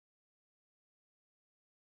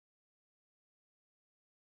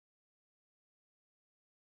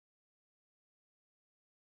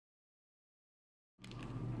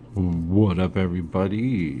What up,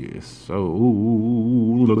 everybody?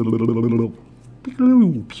 So,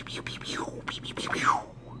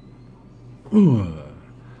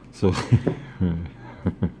 so,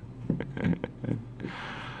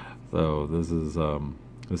 this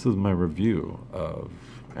is my review of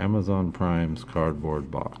Amazon Prime's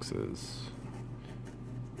cardboard boxes.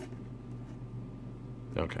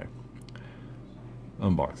 Okay,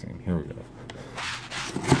 unboxing. Here we go.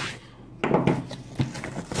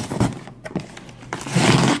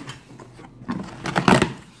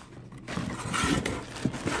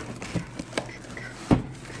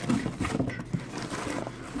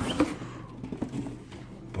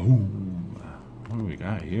 Boom. What do we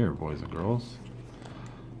got here, boys and girls?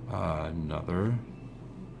 Another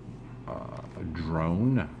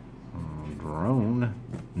drone.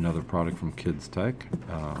 Another product from Kids Tech.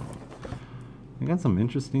 I got some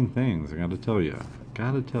interesting things, I gotta tell you.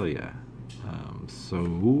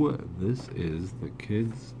 So this is the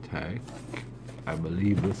Kids Tech. I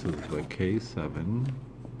believe this is the K7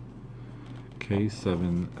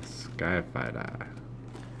 Skyfighter.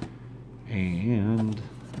 And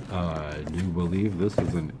I do believe this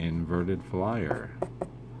is an inverted flyer.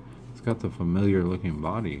 It's got the familiar looking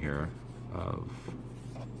body here of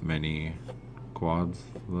many quads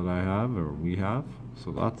that I have, or we have,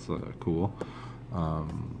 so that's cool.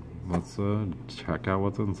 Let's check out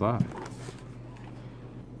what's inside.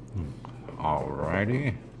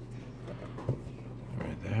 Alrighty,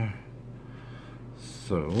 right there.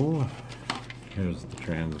 So here's the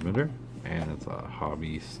transmitter, and it's a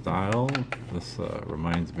hobby style. This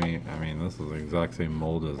reminds me, I mean, this is the exact same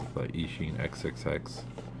mold as the Ishin X6X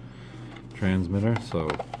transmitter, so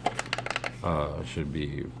should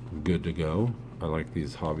be good to go. I like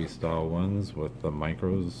these hobby style ones with the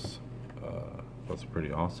micros. That's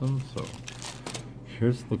pretty awesome. So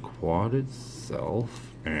here's the quad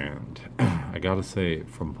itself, and I gotta say,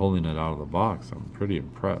 from pulling it out of the box, I'm pretty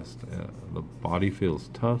impressed. The body feels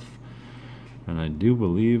tough, and I do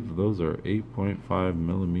believe those are 8.5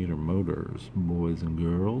 millimeter motors, boys and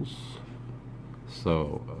girls.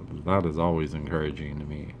 So that is always encouraging to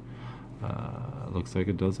me. Looks like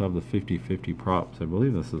it does have the 50-50 props. I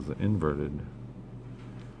believe this is inverted.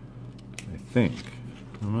 I think.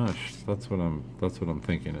 I'm not sure. That's what I'm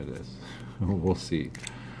thinking it is. We'll see.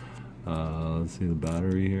 Let's see the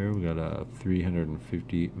battery here. We got a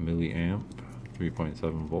 350 milliamp,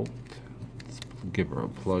 3.7 volt. Let's give her a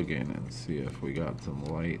plug in and see if we got some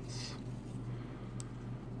lights.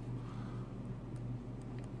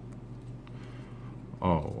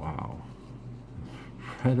 Oh wow.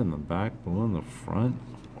 Red in the back, blue in the front.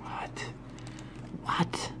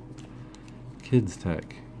 What? Kids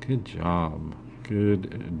Tech. Good job.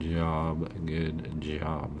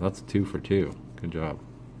 That's 2 for 2. Good job.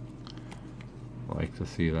 I like to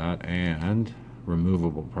see that. And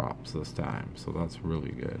removable props this time, so that's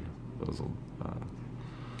really good. Those will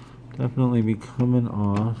definitely be coming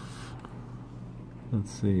off.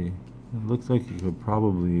 Let's see. It looks like you could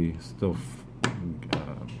probably still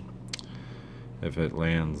if it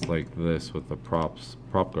lands like this with the prop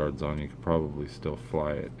guards on, you could probably still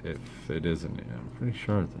fly it. If it isn't, I'm pretty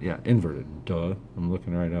sure it's, yeah, inverted. Duh, I'm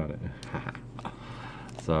looking right at it.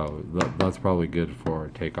 So that's probably good for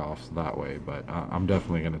takeoffs that way, but I'm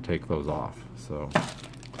definitely going to take those off. So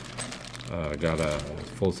got a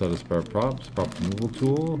full set of spare props, prop removal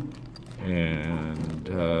tool, and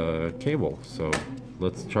cable. So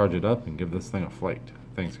let's charge it up and give this thing a flight.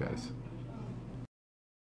 Thanks, guys.